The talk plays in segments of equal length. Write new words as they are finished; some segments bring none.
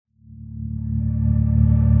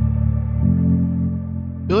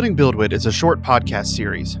Building BuildWitt is a short podcast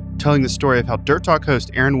series telling the story of how Dirt Talk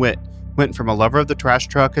host Aaron Witt went from a lover of the trash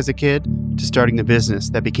truck as a kid to starting the business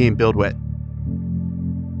that became BuildWitt.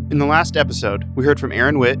 In the last episode, we heard from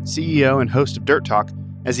Aaron Witt, CEO and host of Dirt Talk,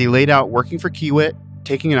 as he laid out working for Kiewit,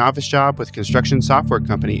 taking an office job with construction software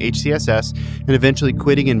company HCSS, and eventually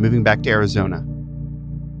quitting and moving back to Arizona.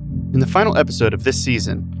 In the final episode of this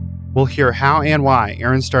season, we'll hear how and why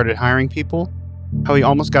Aaron started hiring people, how he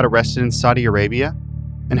almost got arrested in Saudi Arabia,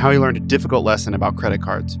 and how he learned a difficult lesson about credit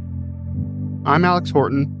cards. I'm Alex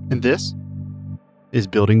Horton, and this is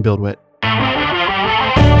Building BuildWitt.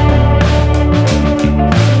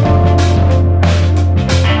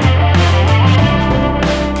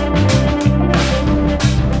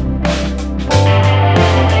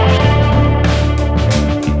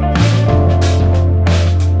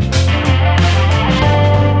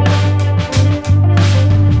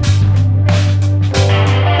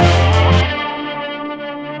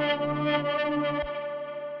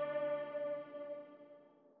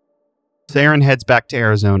 So Aaron heads back to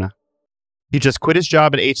Arizona. He just quit his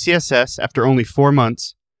job at HCSS after only 4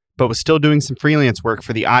 months, but was still doing some freelance work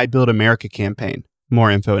for the I Build America campaign. More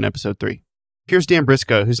info in episode 3. Here's Dan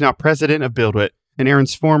Briscoe, who's now president of BuildWitt and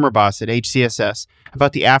Aaron's former boss at HCSS,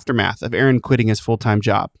 about the aftermath of Aaron quitting his full-time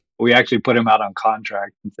job. We actually put him out on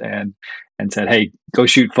contract and said, hey, go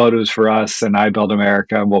shoot photos for us and I Build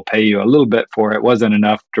America, and we'll pay you a little bit for it. It wasn't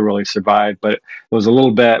enough to really survive, but it was a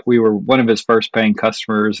little bit. We were one of his first paying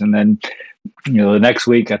customers. And then, the next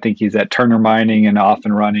week, I think he's at Turner Mining and off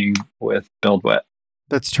and running with BuildWitt.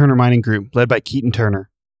 That's Turner Mining Group, led by Keaton Turner.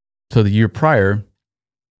 So the year prior,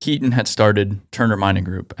 Keaton had started Turner Mining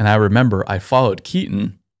Group. And I remember I followed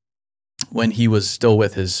Keaton when he was still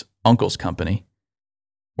with his uncle's company,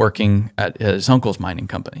 working at his uncle's mining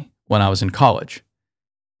company when I was in college,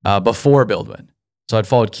 before BuildWitt. So I'd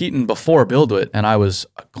followed Keaton before BuildWitt, and I was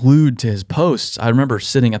glued to his posts. I remember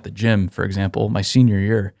sitting at the gym, for example, my senior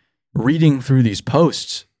year, reading through these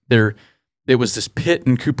posts. It was this pit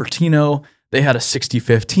in Cupertino. They had a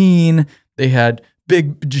 6015. They had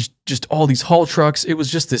big, just all these haul trucks. It was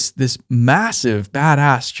just this massive,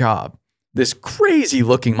 badass job, this crazy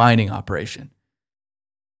looking mining operation.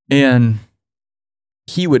 And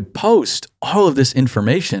he would post all of this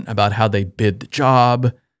information about how they bid the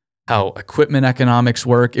job, how equipment economics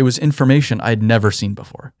work. It was information I'd never seen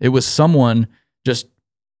before. It was someone just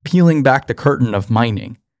peeling back the curtain of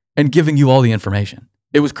mining and giving you all the information.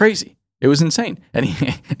 It was crazy. It was insane. And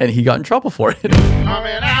he got in trouble for it. I'm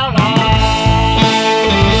an outlaw.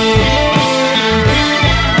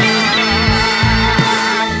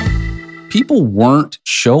 People weren't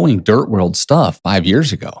showing Dirt World stuff 5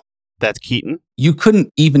 years ago. That's Keaton. You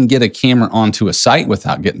couldn't even get a camera onto a site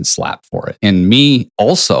without getting slapped for it. And me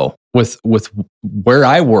also, with where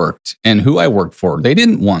I worked and who I worked for, they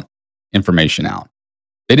didn't want information out.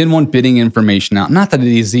 They didn't want bidding information out. Not that it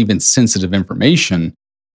is even sensitive information,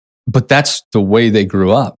 but that's the way they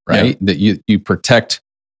grew up, right? Yeah. That you protect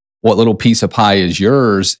what little piece of pie is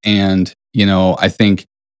yours. And, I think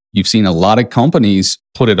you've seen a lot of companies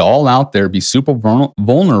put it all out there, be super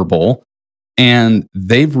vulnerable. And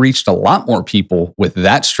they've reached a lot more people with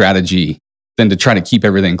that strategy than to try to keep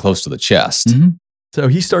everything close to the chest. Mm-hmm. So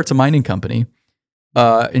he starts a mining company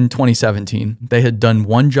in 2017. They had done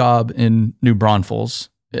one job in New Braunfels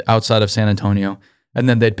outside of San Antonio. And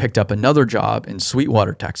then they'd picked up another job in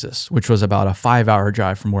Sweetwater, Texas, which was about a 5-hour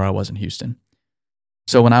drive from where I was in Houston.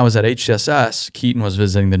 So when I was at HCSS, Keaton was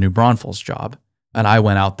visiting the New Braunfels job. And I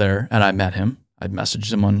went out there and I met him. I'd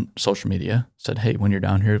messaged him on social media, said, hey, when you're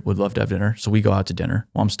down here, would love to have dinner. So we go out to dinner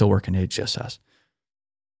while I'm still working at HCSS.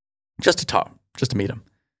 Just to talk, just to meet him.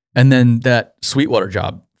 And then that Sweetwater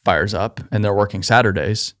job fires up and they're working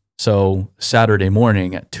Saturdays. So Saturday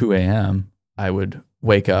morning at 2 a.m., I would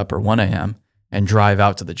wake up, or 1 a.m., and drive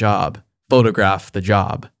out to the job, photograph the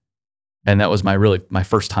job. And that was my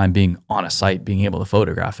first time being on a site, being able to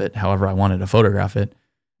photograph it however I wanted to photograph it.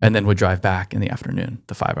 And then would drive back in the afternoon,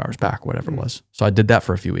 the 5 hours back, whatever it was. So I did that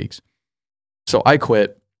for a few weeks. So I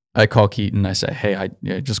quit. I call Keaton. I say, hey, I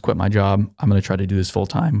just quit my job. I'm going to try to do this full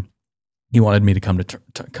time. He wanted me to come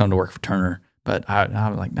to work for Turner. But I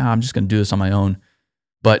was like, no, I'm just going to do this on my own.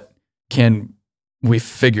 But can we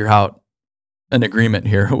figure out an agreement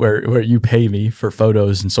here where you pay me for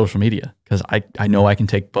photos and social media? Because I know I can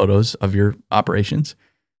take photos of your operations.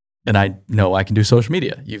 And I know I can do social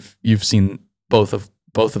media. You've seen both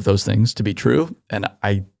of those things to be true. And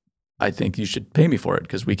I think you should pay me for it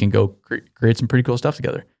because we can go create some pretty cool stuff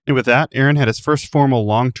together. And with that, Aaron had his first formal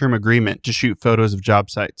long-term agreement to shoot photos of job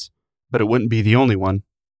sites. But it wouldn't be the only one.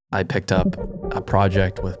 I picked up a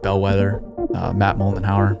project with Bellwether, Matt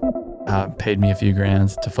Moldenhauer, paid me a few grand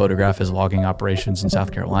to photograph his logging operations in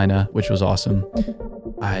South Carolina, which was awesome.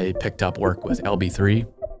 I picked up work with LB3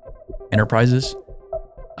 Enterprises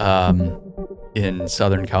in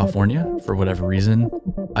Southern California for whatever reason.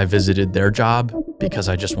 I visited their job because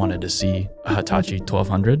I just wanted to see a Hitachi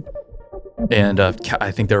 1200. And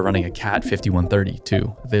I think they were running a CAT 5130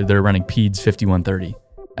 too. They're running PEDS 5130.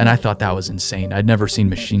 And I thought that was insane. I'd never seen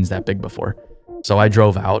machines that big before. So I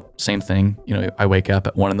drove out, same thing. I wake up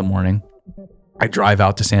at 1 a.m. I drive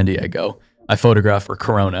out to San Diego. I photograph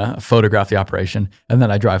Corona, I photograph the operation, and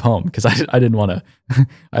then I drive home because I didn't want to.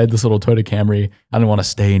 I had this little Toyota Camry. I didn't want to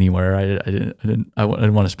stay anywhere. I didn't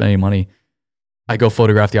want to spend any money. I go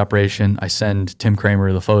photograph the operation. I send Tim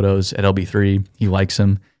Kramer the photos at LB3. He likes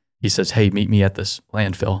them. He says, "Hey, meet me at this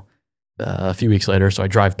landfill." A few weeks later, so I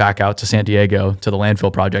drive back out to San Diego to the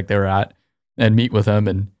landfill project they were at and meet with him.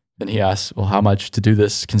 And then he asks, "Well, how much to do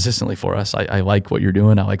this consistently for us? I like what you're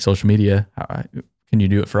doing. I like social media. Can you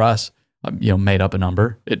do it for us?" Made up a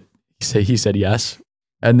number. He said yes.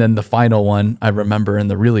 And then the final one I remember in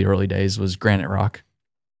the really early days was Granite Rock.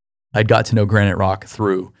 I'd got to know Granite Rock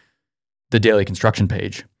through the Daily Construction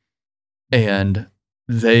page, and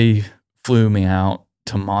they flew me out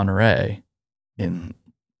to Monterey in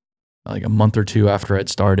like a month or two after I'd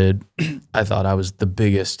started. I thought I was the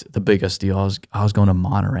biggest deal. I was going to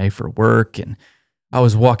Monterey for work, and I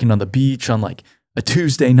was walking on the beach on like a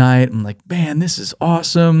Tuesday night. I'm like, man, this is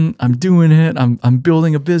awesome. I'm doing it. I'm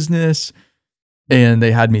building a business. And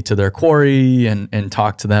they had me to their quarry and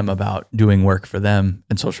talked to them about doing work for them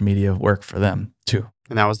and social media work for them too.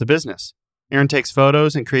 And that was the business. Aaron takes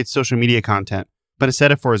photos and creates social media content, but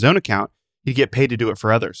instead of for his own account, he'd get paid to do it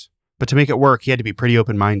for others. But to make it work, he had to be pretty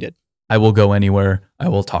open-minded. I will go anywhere. I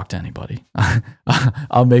will talk to anybody.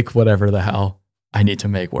 I'll make whatever the hell I need to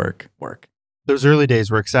make work. Those early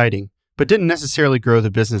days were exciting, but didn't necessarily grow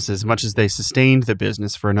the business as much as they sustained the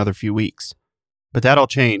business for another few weeks. But that all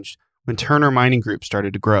changed when Turner Mining Group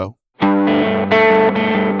started to grow.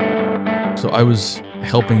 So I was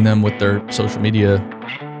helping them with their social media.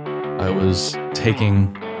 I was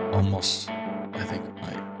taking almost,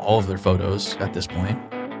 all of their photos at this point.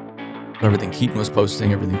 Everything Keaton was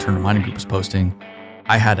posting, everything Turner Mining Group was posting,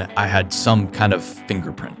 I had some kind of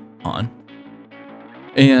fingerprint on.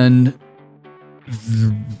 And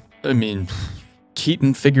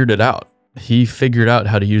Keaton figured it out. He figured out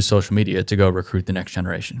how to use social media to go recruit the next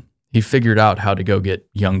generation. He figured out how to go get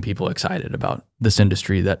young people excited about this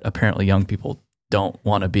industry that apparently young people don't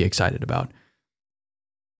want to be excited about.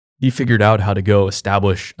 He figured out how to go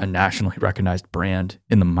establish a nationally recognized brand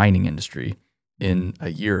in the mining industry in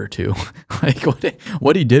a year or two. Like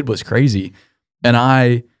what he did was crazy. And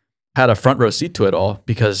I had a front row seat to it all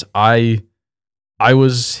because I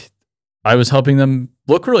was helping them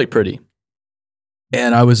look really pretty.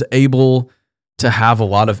 And I was able to have a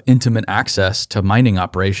lot of intimate access to mining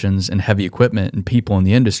operations and heavy equipment and people in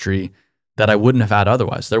the industry that I wouldn't have had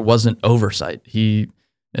otherwise. There wasn't oversight.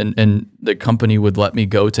 And the company would let me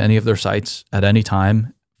go to any of their sites at any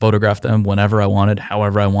time, photograph them whenever I wanted,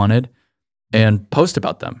 however I wanted, and post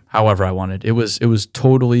about them however I wanted. It was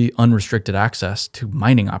totally unrestricted access to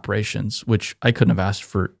mining operations, which I couldn't have asked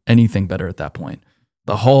for anything better at that point.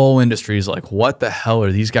 The whole industry is like, what the hell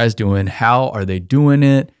are these guys doing? How are they doing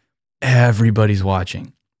it? Everybody's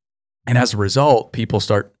watching. And as a result, people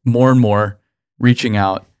start more and more reaching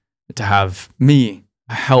out to have me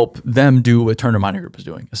help them do what Turner Mining Group is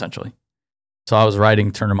doing, essentially. So I was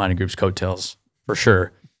riding Turner Mining Group's coattails for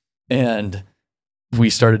sure. And we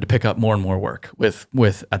started to pick up more and more work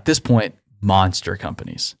with at this point, monster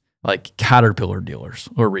companies like Caterpillar dealers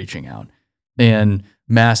were reaching out, and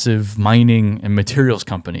massive mining and materials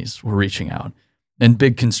companies were reaching out, and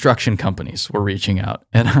big construction companies were reaching out.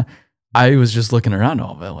 And I was just looking around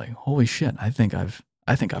all of it like, holy shit, I think I've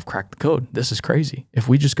cracked the code. This is crazy. If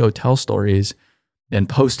we just go tell stories and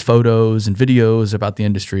post photos and videos about the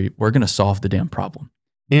industry, we're going to solve the damn problem.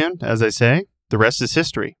 And as I say, the rest is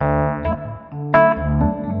history.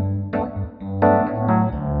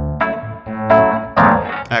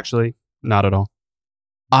 Actually, not at all.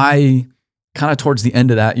 I kind of towards the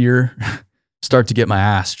end of that year start to get my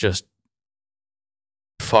ass just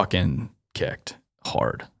fucking kicked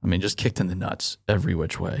hard. I mean, just kicked in the nuts every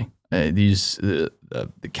which way. The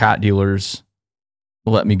cat dealers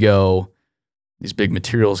let me go. These big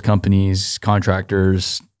materials companies,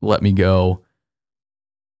 contractors let me go.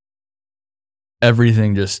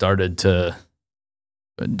 Everything just started to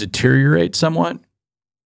deteriorate somewhat.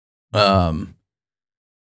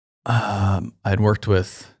 I'd worked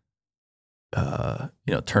with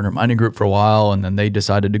Turner Mining Group for a while, and then they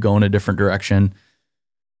decided to go in a different direction.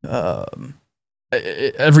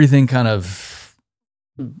 everything kind of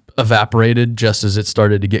evaporated just as it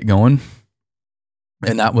started to get going.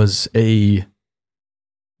 And that was it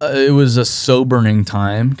was a sobering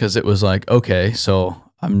time, because it was like, okay, so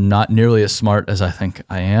I'm not nearly as smart as I think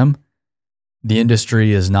I am. The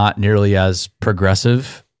industry is not nearly as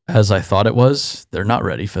progressive as I thought it was. They're not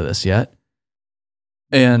ready for this yet.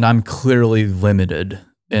 And I'm clearly limited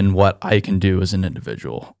in what I can do as an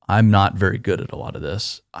individual. I'm not very good at a lot of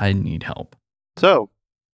this. I need help. So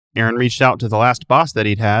Aaron reached out to the last boss that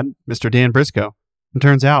he'd had, Mr. Dan Briscoe. And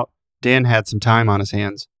turns out Dan had some time on his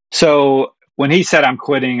hands. So when he said I'm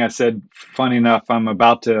quitting, I said, funny enough, I'm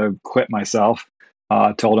about to quit myself.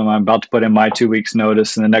 Told him I'm about to put in my 2 weeks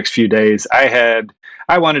notice in the next few days.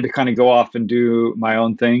 I wanted to kind of go off and do my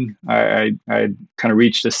own thing. I kind of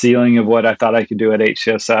reached the ceiling of what I thought I could do at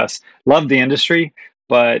HCSS. Loved the industry,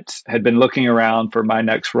 but had been looking around for my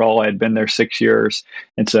next role. I had been there 6 years.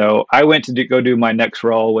 And so I went to go do my next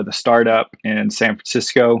role with a startup in San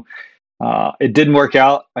Francisco. It didn't work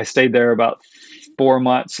out. I stayed there about 4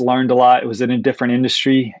 months, learned a lot. It was in a different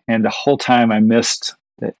industry. And the whole time I missed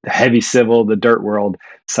the heavy civil, the dirt world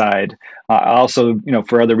side. Also,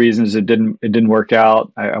 for other reasons, it didn't work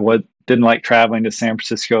out. I didn't like traveling to San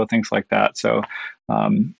Francisco, things like that. So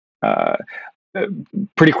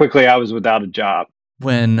pretty quickly, I was without a job.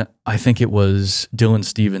 When I think it was Dylan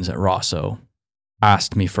Stevens at Rosso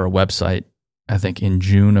asked me for a website, I think in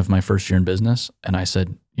June of my first year in business. And I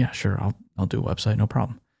said, yeah, sure. I'll do a website. No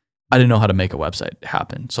problem. I didn't know how to make a website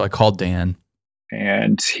happen. So I called Dan.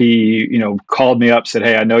 And he, called me up, said,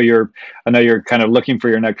 "Hey, I know you're kind of looking for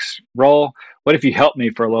your next role. What if you help me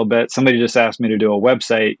for a little bit? Somebody just asked me to do a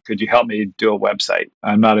website. Could you help me do a website?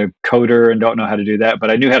 I'm not a coder and don't know how to do that,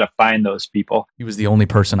 but I knew how to find those people." He was the only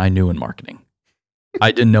person I knew in marketing.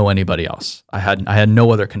 I didn't know anybody else. I had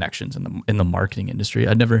no other connections in the marketing industry.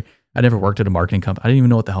 I never worked at a marketing company. I didn't even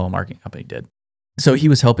know what the hell a marketing company did. So he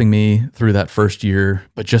was helping me through that first year,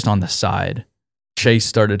 but just on the side. Chase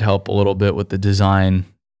started to help a little bit with the design.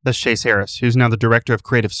 That's Chase Harris, who's now the Director of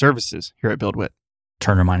Creative Services here at BuildWitt.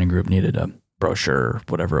 Turner Mining Group needed a brochure,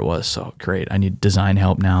 whatever it was. So great, I need design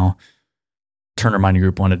help now. Turner Mining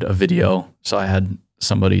Group wanted a video. So I had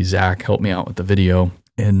somebody, Zach, help me out with the video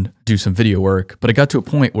and do some video work. But it got to a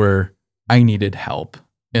point where I needed help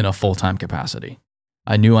in a full-time capacity.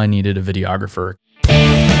 I knew I needed a videographer.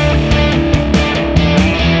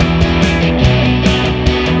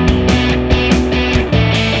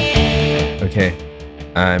 Okay,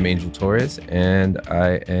 I'm Angel Torres, and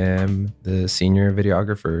I am the senior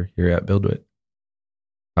videographer here at BuildWitt.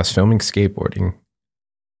 I was filming skateboarding,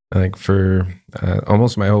 for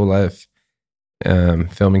almost my whole life.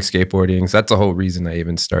 Filming skateboarding. So that's the whole reason I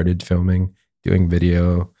even started filming, doing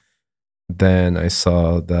video. Then I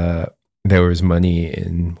saw that there was money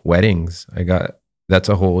in weddings. That's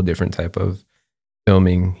a whole different type of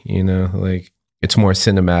filming, it's more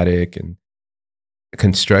cinematic, and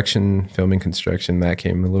filming construction, that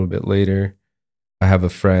came a little bit later. I have a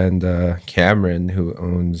friend, Cameron, who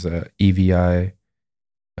owns EVI.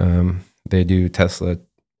 They do Tesla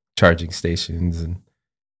charging stations and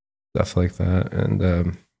stuff like that.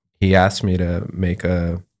 And he asked me to make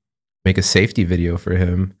a safety video for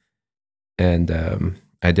him. And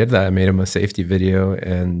I did that. I made him a safety video,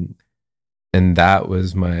 and that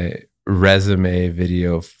was my resume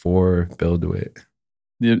video for BuildWitt.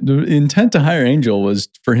 The intent to hire Angel was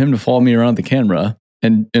for him to follow me around the camera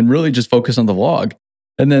and really just focus on the vlog.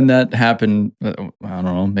 And then that happened, I don't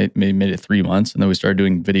know, maybe made it 3 months. And then we started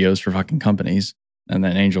doing videos for fucking companies. And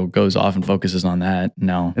then Angel goes off and focuses on that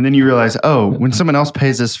now. And then you realize, when someone else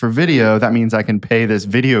pays us for video, that means I can pay this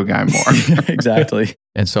video guy more. Exactly.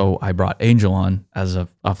 And so I brought Angel on as a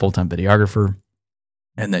full-time videographer.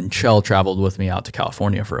 And then Chell traveled with me out to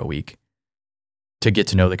California for a week to get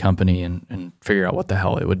to know the company and figure out what the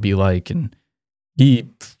hell it would be like. And he,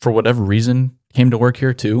 for whatever reason, came to work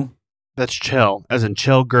here too. That's Chell, as in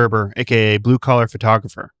Chell Gerber, aka Blue Collar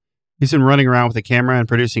Photographer. He's been running around with a camera and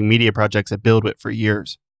producing media projects at BuildWitt for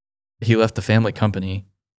years. He left the family company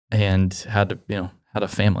and had a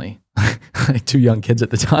family, like 2 young kids at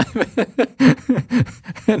the time.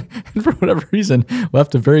 and for whatever reason,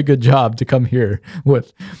 left a very good job to come here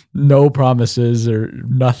with no promises or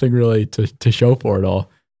nothing really to show for it all.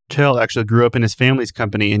 Chell actually grew up in his family's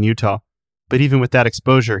company in Utah. But even with that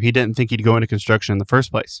exposure, he didn't think he'd go into construction in the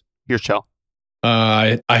first place. Here's Chell.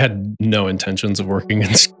 I had no intentions of working in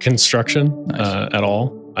construction at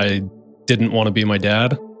all. I didn't want to be my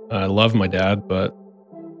dad. I love my dad, but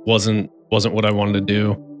wasn't what I wanted to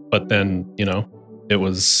do. But then,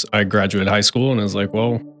 I graduated high school and I was like,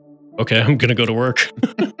 well, okay, I'm going to go to work.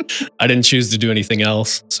 I didn't choose to do anything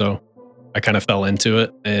else. So I kind of fell into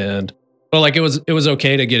it, and like it was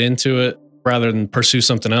okay to get into it rather than pursue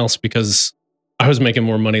something else because I was making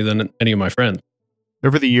more money than any of my friends.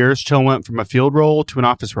 Over the years, Chell went from a field role to an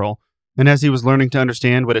office role, and as he was learning to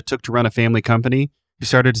understand what it took to run a family company, he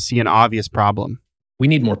started to see an obvious problem. We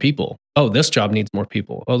need more people. Oh, this job needs more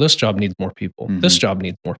people. Oh, this job needs more people. Mm-hmm. This job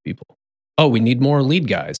needs more people. Oh, we need more lead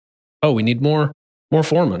guys. Oh, we need more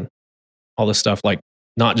foremen. All this stuff, like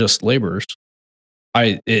not just laborers.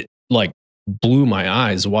 It like blew my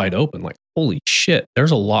eyes wide open. Like, holy shit, there's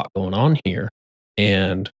a lot going on here,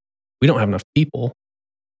 and we don't have enough people,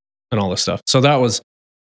 and all this stuff. So that was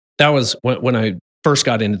when I first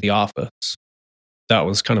got into the office. That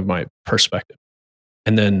was kind of my perspective,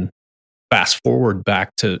 and then fast forward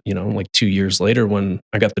back to like 2 years later when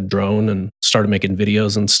I got the drone and started making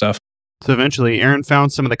videos and stuff. So eventually, Aaron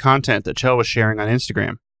found some of the content that Chell was sharing on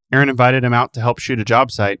Instagram. Aaron invited him out to help shoot a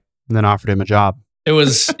job site and then offered him a job. It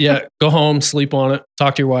was, go home, sleep on it,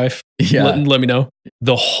 talk to your wife, let me know.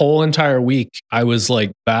 The whole entire week, I was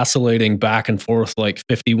like vacillating back and forth like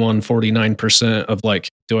 51, 49% of like,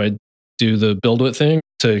 do I do the BuildWitt thing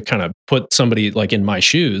to kind of put somebody like in my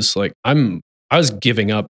shoes? Like I was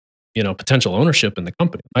giving up potential ownership in the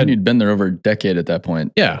company. You'd been there over a decade at that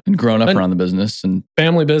point. Yeah. And grown up around the business and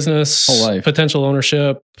family business, whole life. Potential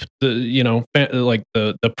ownership, like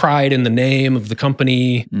the pride in the name of the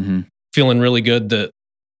company, feeling really good that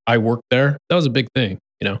I worked there. That was a big thing.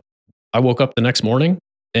 I woke up the next morning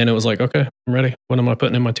and it was like, okay, I'm ready. When am I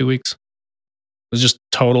putting in my 2 weeks? It was just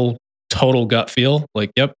total gut feel.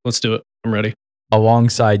 Like, yep, let's do it. I'm ready.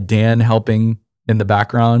 Alongside Dan helping in the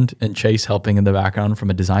background and Chase helping in the background from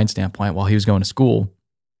a design standpoint while he was going to school,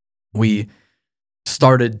 we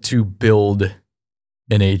started to build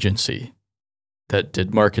an agency that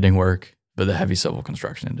did marketing work for the heavy civil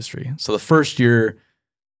construction industry. So the first year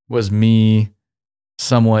was me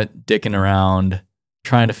somewhat dicking around,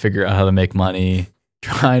 trying to figure out how to make money,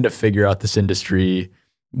 trying to figure out this industry,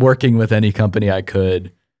 working with any company I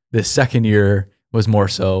could. The second year was more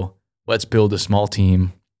so, let's build a small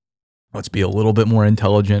team. Let's be a little bit more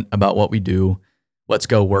intelligent about what we do. Let's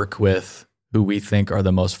go work with who we think are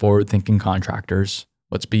the most forward-thinking contractors.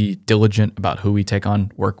 Let's be diligent about who we take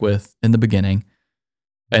on work with in the beginning.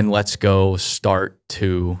 And let's go start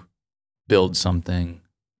to build something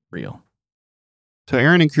real. So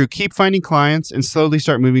Aaron and crew keep finding clients and slowly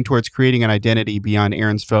start moving towards creating an identity beyond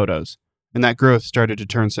Aaron's photos. And that growth started to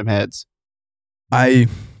turn some heads. I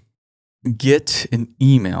get an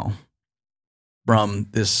email from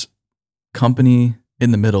this company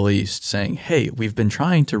in the Middle East saying, hey, we've been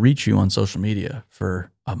trying to reach you on social media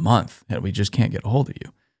for a month and we just can't get a hold of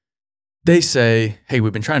you. They say, hey,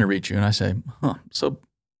 we've been trying to reach you. And I say, so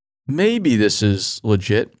maybe this is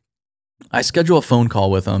legit. I schedule a phone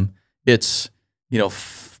call with them. It's,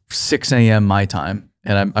 6 a.m. my time.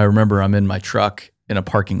 And I remember I'm in my truck in a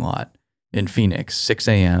parking lot in Phoenix, 6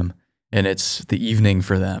 a.m. And it's the evening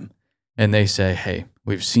for them. And they say, hey,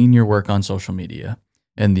 we've seen your work on social media.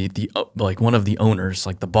 And the like one of the owners,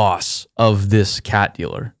 like the boss of this cat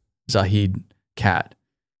dealer, Zahid Cat,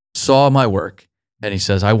 saw my work and he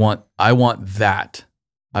says, I want that.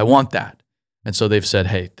 I want that. And so they've said,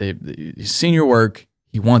 hey, he's seen your work.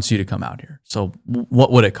 He wants you to come out here. So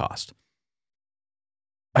what would it cost?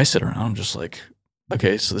 I sit around, I'm just like,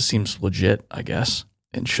 okay, so this seems legit, I guess.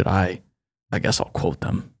 And I guess I'll quote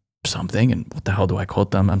them something. And what the hell do I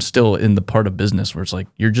quote them? I'm still in the part of business where it's like,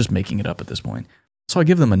 you're just making it up at this point. So I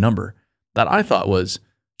give them a number that I thought was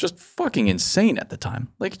just fucking insane at the time.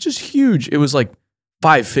 Like just huge. It was like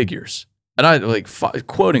 5 figures. And I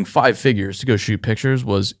quoting 5 figures to go shoot pictures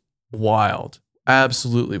was wild.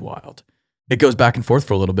 Absolutely wild. It goes back and forth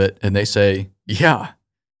for a little bit and they say, yeah.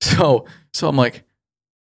 So I'm like,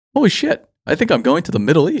 holy shit. I think I'm going to the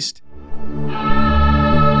Middle East.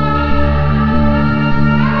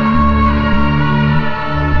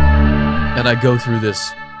 And I go through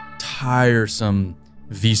this tiresome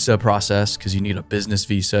visa process because you need a business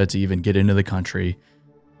visa to even get into the country.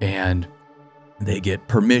 And they get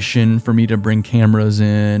permission for me to bring cameras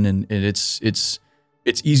in. And it's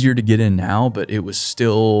easier to get in now, but it was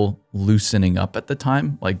still loosening up at the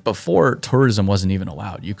time. Like before, tourism wasn't even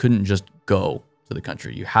allowed. You couldn't just go to the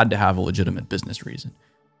country. You had to have a legitimate business reason.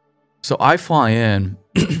 So I fly in.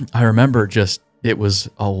 I remember it was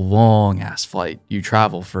a long ass flight. You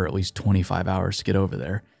travel for at least 25 hours to get over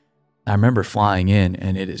there. I remember flying in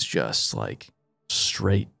and it is just like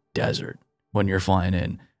straight desert when you're flying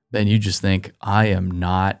in. Then you just think, I am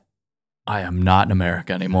not in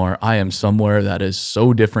America anymore. I am somewhere that is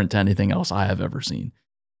so different to anything else I have ever seen.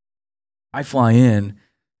 I fly in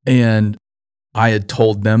and I had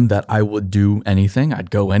told them that I would do anything. I'd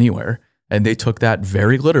go anywhere. And they took that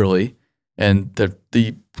very literally. And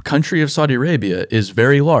the country of Saudi Arabia is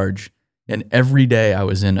very large. And every day I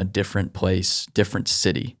was in a different place, different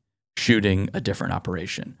city, shooting a different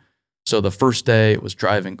operation. So the first day it was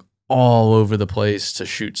driving all over the place to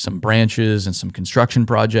shoot some branches and some construction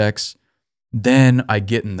projects. Then I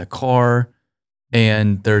get in the car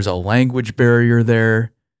and there's a language barrier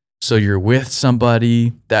there. So you're with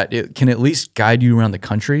somebody that it can at least guide you around the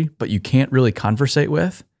country, but you can't really conversate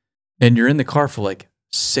with. And you're in the car for like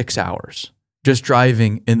 6 hours, just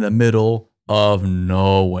driving in the middle of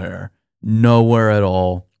nowhere at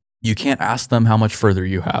all. You can't ask them how much further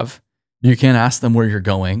you have. You can't ask them where you're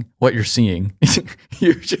going, what you're seeing.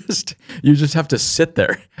 you just have to sit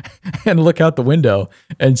there and look out the window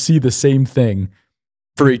and see the same thing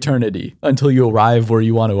for eternity until you arrive where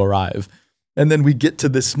you want to arrive. And then we get to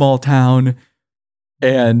this small town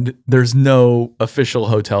and there's no official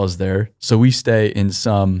hotels there. So we stay in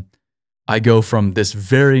I go from this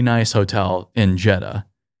very nice hotel in Jeddah,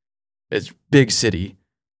 it's big city,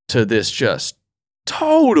 to this just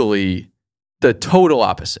the total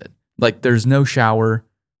opposite. Like there's no shower,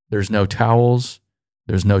 there's no towels,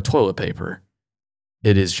 there's no toilet paper.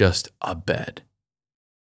 It is just a bed.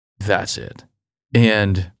 That's it.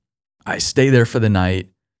 And I stay there for the night.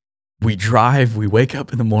 We wake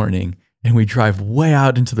up in the morning and we drive way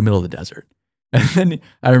out into the middle of the desert. And then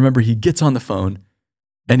I remember he gets on the phone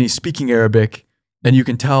and he's speaking Arabic and you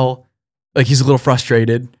can tell like he's a little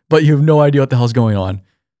frustrated, but you have no idea what the hell's going on.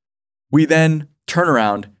 We then turn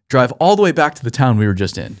around, drive all the way back to the town we were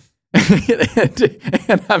just in.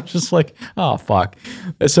 And I'm just like, oh, fuck.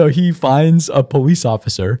 So he finds a police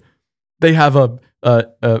officer. They have an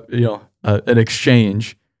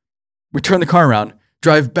exchange. We turn the car around,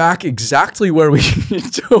 drive back exactly where we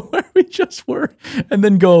just were, and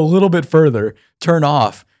then go a little bit further, turn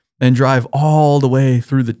off, and drive all the way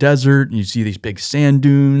through the desert. And you see these big sand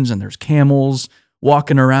dunes, and there's camels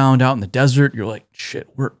walking around out in the desert. You're like, shit,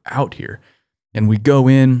 we're out here. And we go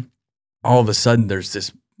in. All of a sudden, there's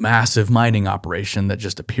this massive mining operation that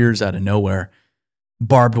just appears out of nowhere.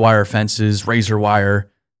 Barbed wire fences, razor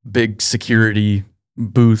wire, big security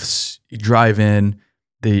booths. You drive in.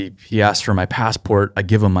 He asks for my passport. I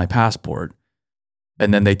give him my passport.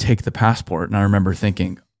 And then they take the passport. And I remember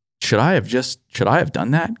thinking, should I have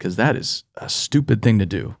done that? Because that is a stupid thing to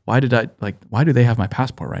do. Why do they have my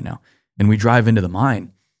passport right now? And we drive into the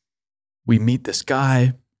mine. We meet this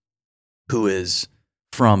guy who is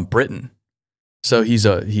from Britain. So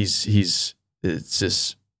it's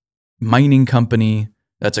this mining company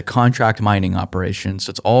that's a contract mining operation.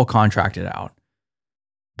 So it's all contracted out.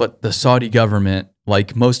 But the Saudi government,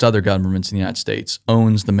 like most other governments in the United States,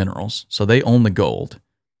 owns the minerals. So they own the gold,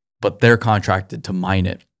 but they're contracted to mine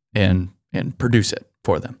it and produce it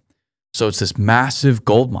for them. So it's this massive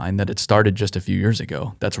gold mine that it started just a few years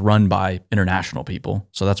ago that's run by international people.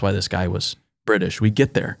 So that's why this guy was British. We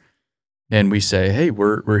get there and we say, hey,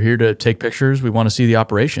 we're here to take pictures. We want to see the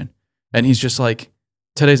operation. And he's just like,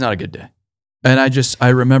 today's not a good day. And I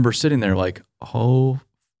remember sitting there like, oh,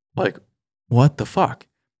 like, what the fuck?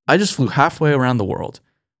 I just flew halfway around the world.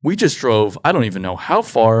 We just drove, I don't even know how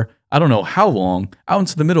far, I don't know how long, out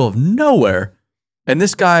into the middle of nowhere. And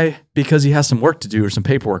this guy, because he has some work to do or some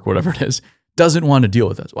paperwork, whatever it is, doesn't want to deal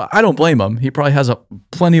with us. Well, I don't blame him. He probably has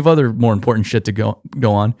plenty of other more important shit to go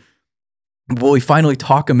on. Well, we finally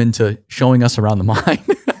talk him into showing us around the mine.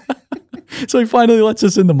 So he finally lets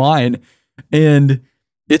us in the mine. And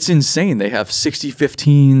it's insane. They have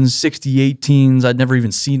 60-15s, 60-18s. I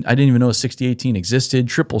didn't even know a 60-18 existed,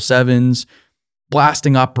 777s,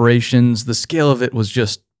 blasting operations. The scale of it was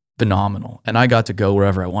just phenomenal. And I got to go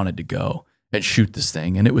wherever I wanted to go and shoot this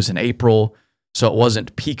thing. And it was in April, so it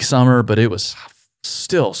wasn't peak summer, but it was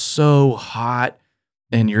still so hot.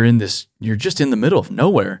 And you're just in the middle of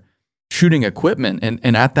nowhere shooting equipment.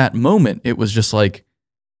 And at that moment, it was just like,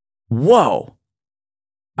 whoa.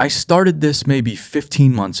 I started this maybe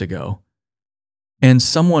 15 months ago, and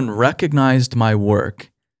someone recognized my work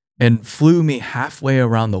and flew me halfway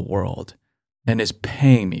around the world and is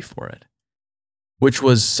paying me for it, which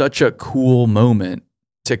was such a cool moment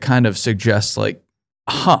to kind of suggest like,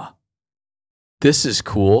 this is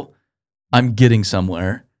cool. I'm getting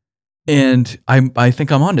somewhere, and I think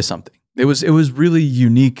I'm onto something. It was really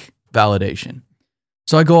unique validation.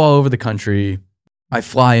 So I go all over the country. I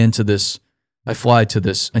fly to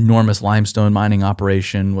this enormous limestone mining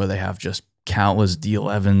operation where they have just countless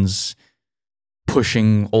D11s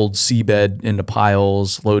pushing old seabed into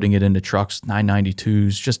piles, loading it into trucks,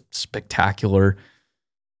 992s, just spectacular.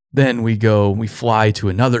 Then we fly to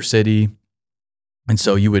another city. And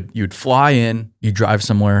so you'd fly in, you'd drive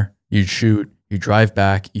somewhere, you'd shoot, you drive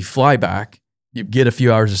back, you fly back, you get a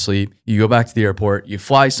few hours of sleep, you go back to the airport, you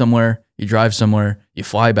fly somewhere, you drive somewhere, you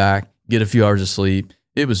fly back, get a few hours of sleep.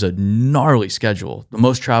 It was a gnarly schedule, the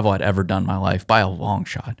most travel I'd ever done in my life by a long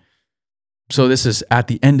shot. So this is at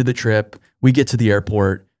the end of the trip. We get to the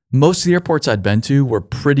airport. Most of the airports I'd been to were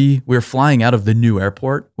we were flying out of the new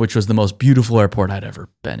airport, which was the most beautiful airport I'd ever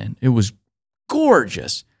been in. It was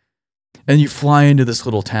gorgeous. And you fly into this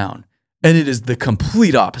little town, and it is the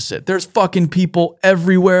complete opposite. There's fucking people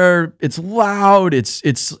everywhere. It's loud. It's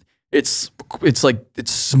like,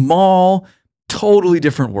 it's small, totally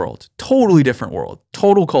different world,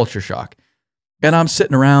 total culture shock. And I'm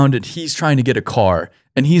sitting around, and he's trying to get a car,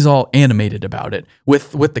 and he's all animated about it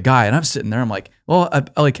with the guy. And I'm sitting there, I'm like, well,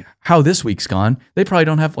 like how this week's gone, they probably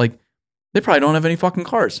don't have any fucking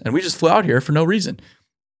cars. And we just flew out here for no reason.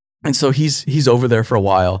 And so he's over there for a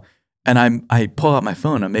while. And I pull out my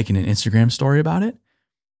phone, I'm making an Instagram story about it.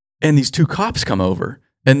 And these two cops come over,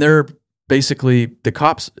 and they're basically the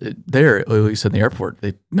cops there, at least in the airport,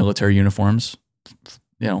 they military uniforms,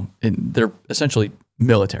 and they're essentially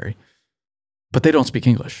military, but they don't speak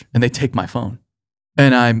English, and they take my phone.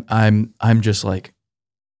 And I'm just like,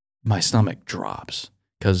 my stomach drops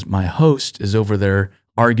because my host is over there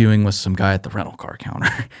arguing with some guy at the rental car counter,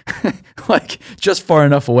 like just far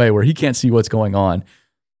enough away where he can't see what's going on.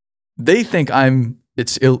 They think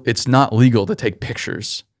it's not legal to take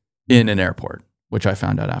pictures in an airport, which I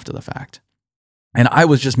found out after the fact. And I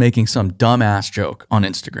was just making some dumbass joke on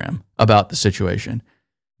Instagram about the situation.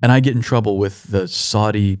 And I get in trouble with the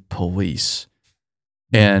Saudi police.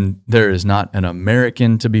 And there is not an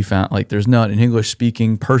American to be found. Like, there's not an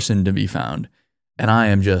English-speaking person to be found. And I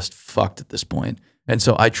am just fucked at this point. And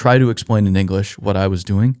so I try to explain in English what I was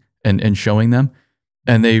doing and showing them.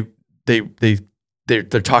 And they're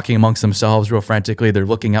talking amongst themselves real frantically. They're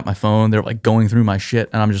looking at my phone. They're like going through my shit.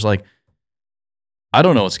 And I'm just like, I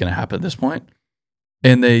don't know what's going to happen at this point.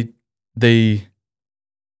 And I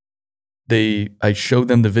showed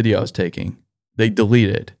them the video I was taking. They delete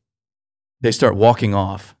it. They start walking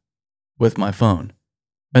off with my phone.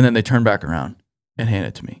 And then they turn back around and hand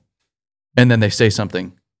it to me. And then they say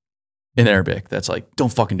something in Arabic that's like,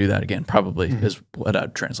 don't fucking do that again, probably is what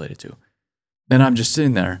I'd translate it to. And I'm just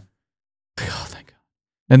sitting there, like, oh, thank God.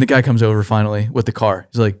 And the guy comes over finally with the car.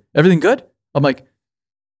 He's like, everything good? I'm like,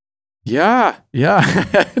 yeah,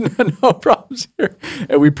 no problems here.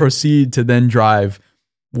 And we proceed to then drive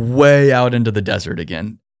way out into the desert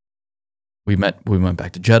again. We went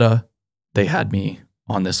back to Jeddah. They had me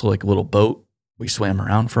on this like little boat. We swam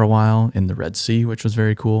around for a while in the Red Sea, which was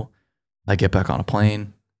very cool. I get back on a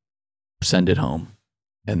plane, send it home.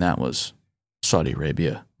 And that was Saudi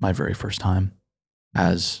Arabia, my very first time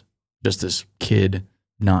as just this kid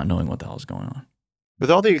not knowing what the hell is going on. With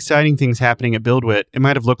all the exciting things happening at BuildWitt, it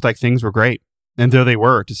might have looked like things were great. And though they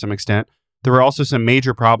were, to some extent, there were also some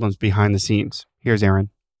major problems behind the scenes. Here's Aaron.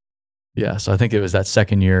 Yeah, so I think it was that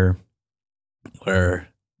second year where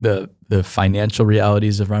the financial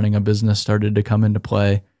realities of running a business started to come into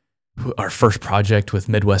play. Our first project with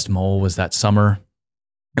Midwest Mole was that summer.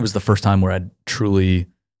 It was the first time where I'd truly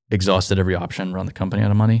exhausted every option, run the company out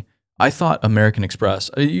of money. I thought American Express,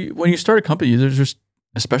 when you start a company, there's just,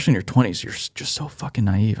 especially in your 20s, you're just so fucking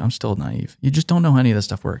naive. I'm still naive. You just don't know how any of this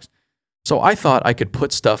stuff works. So I thought I could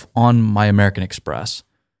put stuff on my American Express.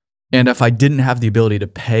 And if I didn't have the ability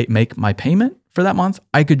to make my payment for that month,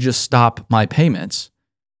 I could just stop my payments.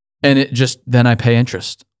 And then I pay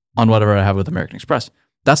interest on whatever I have with American Express.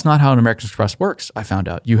 That's not how an American Express works, I found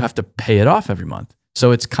out. You have to pay it off every month.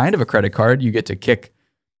 So it's kind of a credit card. You get to kick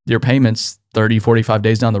your payments 30, 45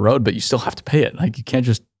 days down the road, but you still have to pay it. Like, you can't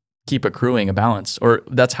just keep accruing a balance. Or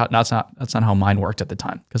that's not how mine worked at the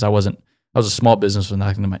time, because I was a small business with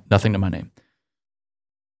nothing to my name.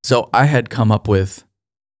 So I had come up with,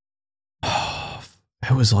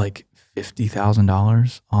 it was like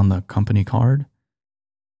 $50,000 on the company card.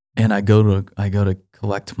 And I go to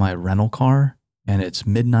collect my rental car, and it's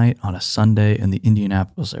midnight on a Sunday in the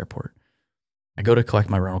Indianapolis airport. I go to collect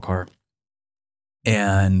my rental car,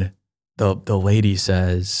 and the lady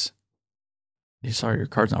says, "Sorry, your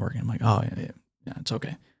card's not working." I'm like, "Oh, yeah, it's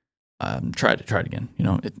okay. Try it again.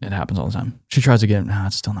 It happens all the time." She tries again. Nah,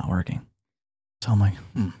 it's still not working. So I'm like,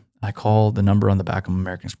 I call the number on the back of my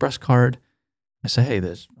American Express card. I say, "Hey,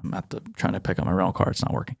 I'm trying to pick up my rental car. It's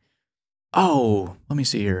not working." "Oh, let me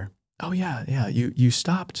see here. Oh, yeah. You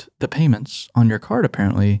stopped the payments on your card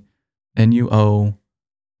apparently, and you owe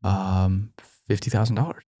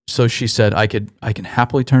 $50,000. So she said, I can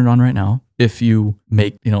happily turn it on right now if you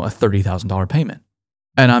make a $30,000 payment."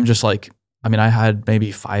 And I'm just like, I had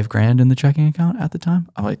maybe $5,000 in the checking account at the time.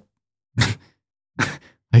 I'm like,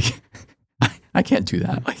 I can't do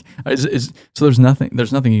that. Like, so there's nothing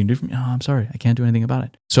you can do for me. Oh, I'm sorry. I can't do anything about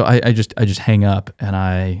it. So I just hang up, and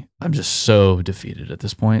I'm just so defeated at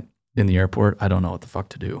this point in the airport. I don't know what the fuck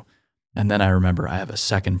to do. And then I remember I have a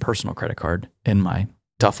second personal credit card in my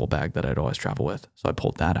duffel bag that I'd always travel with. So I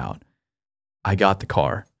pulled that out. I got the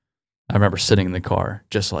car. I remember sitting in the car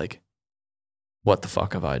just like, what the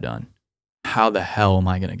fuck have I done? How the hell am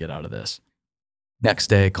I going to get out of this? Next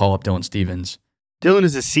day, call up Dylan Stevens. Dylan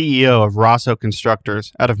is the CEO of Rosso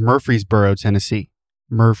Constructors out of Murfreesboro, Tennessee.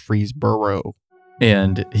 Murfreesboro.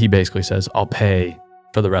 And he basically says, I'll pay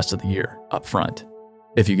for the rest of the year up front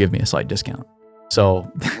if you give me a slight discount.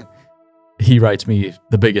 So he writes me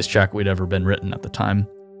the biggest check we'd ever been written at the time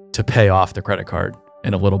to pay off the credit card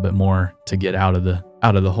and a little bit more to get out of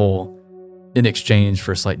the hole in exchange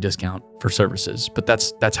for a slight discount for services. But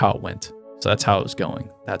that's how it went. So that's how it was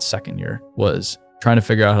going. That second year was trying to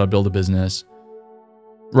figure out how to build a business,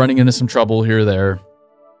 running into some trouble here or there.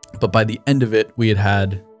 But by the end of it, we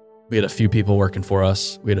had a few people working for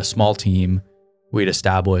us. We had a small team. We had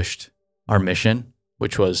established our mission,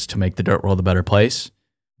 which was to make the dirt world a better place.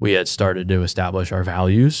 We had started to establish our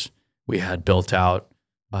values. We had built out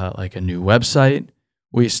like a new website.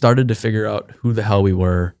 We started to figure out who the hell we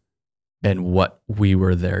were and what we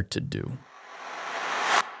were there to do.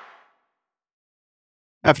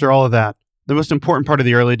 After all of that, the most important part of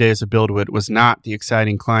the early days of BuildWitt was not the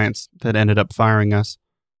exciting clients that ended up firing us.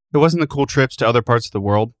 It wasn't the cool trips to other parts of the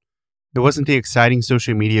world. It wasn't the exciting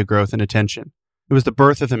social media growth and attention. It was the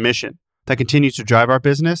birth of the mission that continues to drive our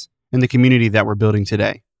business and the community that we're building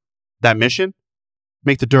today. That mission?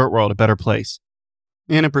 Make the dirt world a better place.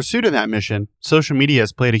 And in pursuit of that mission, social media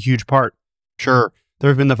has played a huge part. Sure, there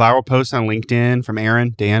have been the viral posts on LinkedIn from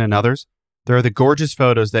Aaron, Dan, and others. There are the gorgeous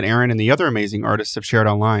photos that Aaron and the other amazing artists have shared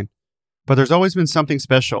online. But there's always been something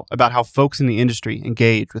special about how folks in the industry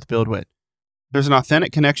engage with BuildWitt. There's an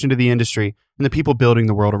authentic connection to the industry and the people building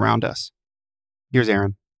the world around us. Here's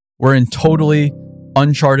Aaron. We're in totally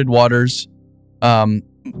uncharted waters.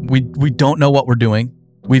 We don't know what we're doing.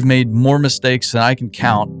 We've made more mistakes than I can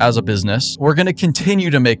count as a business. We're going to continue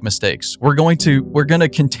to make mistakes. We're going to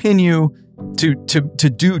continue to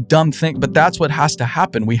do dumb things, but that's what has to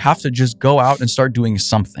happen. We have to just go out and start doing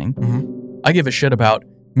something. Mm-hmm. I give a shit about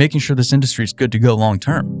making sure this industry is good to go long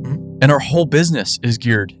term. Mm-hmm. And our whole business is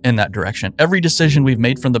geared in that direction. Every decision we've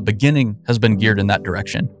made from the beginning has been geared in that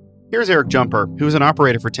direction. Here's Eric Jumper, who was an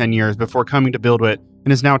operator for 10 years before coming to BuildWitt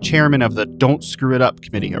and is now chairman of the Don't Screw It Up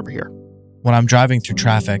committee over here. When I'm driving through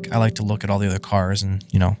traffic, I like to look at all the other cars and,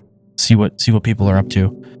 see what people are up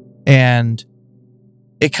to. And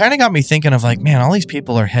it kind of got me thinking of like, man, all these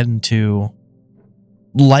people are heading to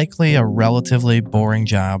likely a relatively boring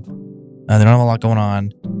job. They don't have a lot going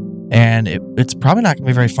on. And it's probably not going to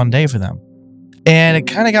be a very fun day for them. And it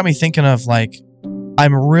kind of got me thinking of like,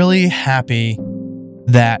 I'm really happy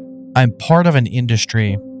that I'm part of an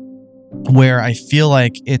industry where I feel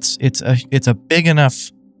like it's a big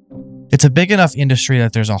enough industry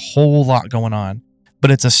that there's a whole lot going on,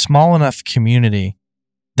 but it's a small enough community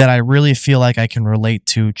that I really feel like I can relate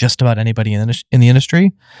to just about anybody in the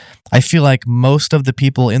industry. I feel like most of the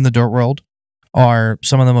people in the dirt world are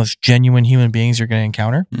some of the most genuine human beings you're going to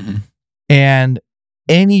encounter. Mm-hmm. And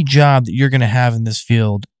any job that you're going to have in this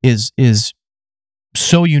field is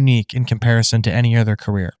so unique in comparison to any other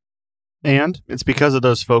career. And it's because of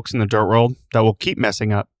those folks in the dirt world that will keep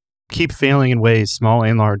messing up, keep failing in ways small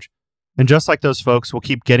and large. And just like those folks, we'll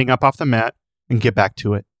keep getting up off the mat and get back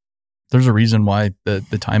to it. There's a reason why the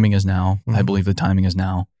timing is now. Mm-hmm. I believe the timing is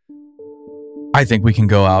now. I think we can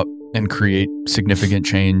go out and create significant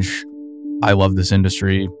change. I love this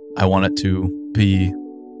industry. I want it to be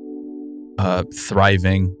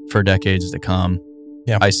thriving for decades to come.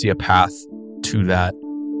 Yeah. I see a path to that.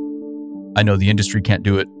 I know the industry can't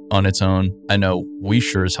do it on its own. I know we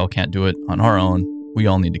sure as hell can't do it on our own. We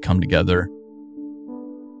all need to come together.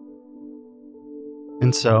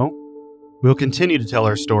 And so, we'll continue to tell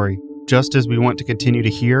our story, just as we want to continue to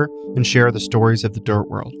hear and share the stories of the dirt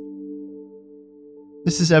world.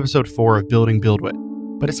 This is episode 4 of Building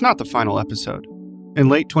BuildWitt, but it's not the final episode. In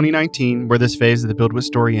late 2019, where this phase of the BuildWitt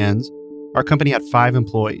story ends, our company had 5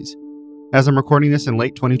 employees. As I'm recording this in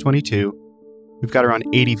late 2022, we've got around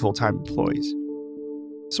 80 full-time employees.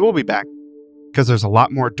 So we'll be back, because there's a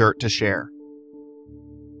lot more dirt to share.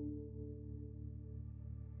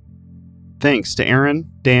 Thanks to Aaron,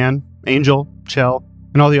 Dan, Angel, Chell,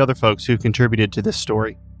 and all the other folks who contributed to this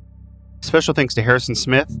story. Special thanks to Harrison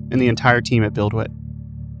Smith and the entire team at BuildWitt.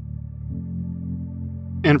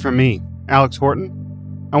 And from me, Alex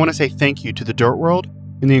Horton, I want to say thank you to the dirt world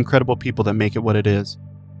and the incredible people that make it what it is.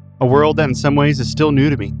 A world that in some ways is still new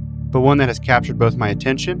to me, but one that has captured both my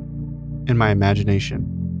attention and my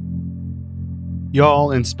imagination.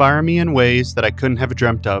 Y'all inspire me in ways that I couldn't have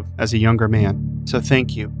dreamt of as a younger man, so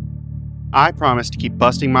thank you. I promise to keep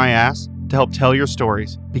busting my ass to help tell your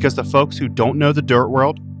stories, because the folks who don't know the dirt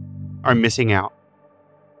world are missing out.